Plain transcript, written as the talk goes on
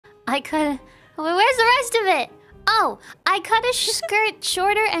I cut... Where's the rest of it? Oh, I cut a skirt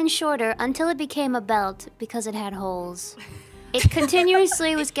shorter and shorter until it became a belt because it had holes. It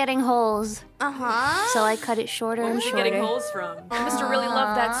continuously was getting holes. So I cut it shorter and shorter. Where was it getting holes from? You must have really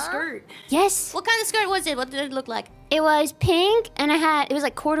loved that skirt. Yes. What kind of skirt was it? What did it look like? It was pink, and it was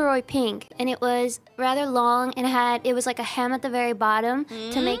like corduroy pink, and it was rather long, and it was like a hem at the very bottom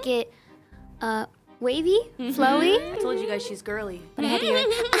to make it wavy, flowy. I told you guys she's girly. But I had to hear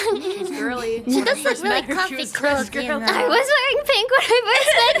it. She's girly. She does look really comfy clothes, you know. I was wearing pink when I first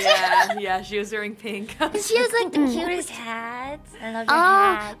met you. Yeah, she was wearing pink. She has like the cutest hats. I love your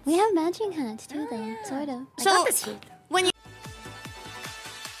hats. We have matching hats too, though, sort of. So,